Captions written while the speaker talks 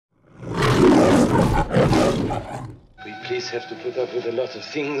police have to put up with a lot of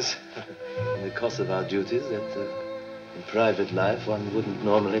things in the course of our duties that in private life one wouldn't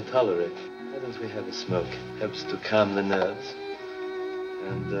normally tolerate. Why don't we have a smoke? Helps to calm the nerves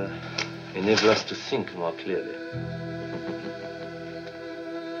and enable us to think more clearly.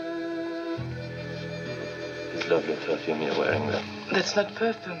 This lovely perfume you're wearing there. That's not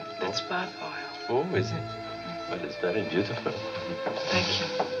perfume, that's bath oil. Oh, is it? Well, it's very beautiful. Thank you.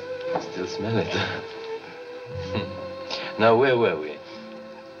 I still smell it. Now, where were we?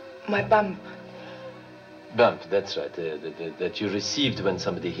 My bump. Bump, that's right. That you received when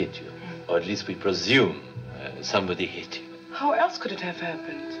somebody hit you. Or at least we presume somebody hit you. How else could it have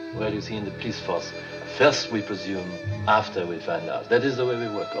happened? Well, you see, in the police force, first we presume, after we find out. That is the way we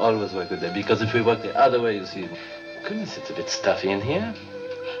work. Always work with them. Because if we work the other way, you see, goodness, it's a bit stuffy in here.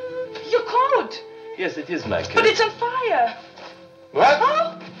 Your coat! Yes, it is my coat. But it's on fire! What?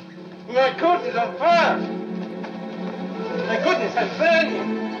 Huh? My coat is on fire! My goodness, I'm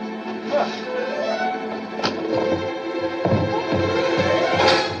burning!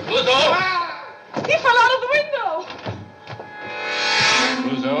 Clouseau! Ah! He fell out of the window!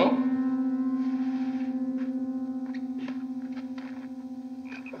 Clouseau?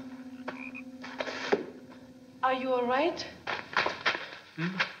 Are you all right?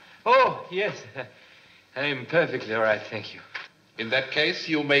 Oh, yes. I'm perfectly all right, thank you. In that case,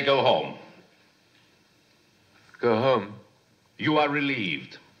 you may go home. Go home? You are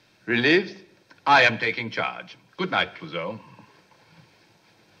relieved. Relieved? I am taking charge. Good night, Clouseau.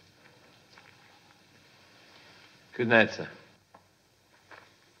 Good night, sir.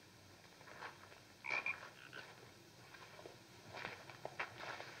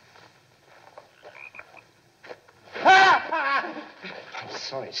 I'm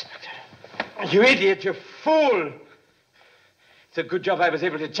sorry, Inspector. You idiot, you fool! It's a good job I was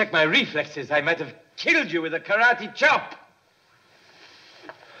able to check my reflexes. I might have killed you with a karate chop.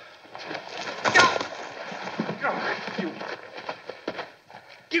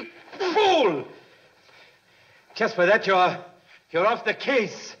 You fool! Just for that, you're off the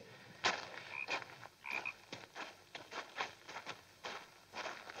case.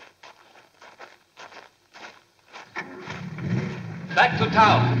 Back to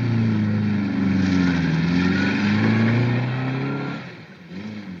town.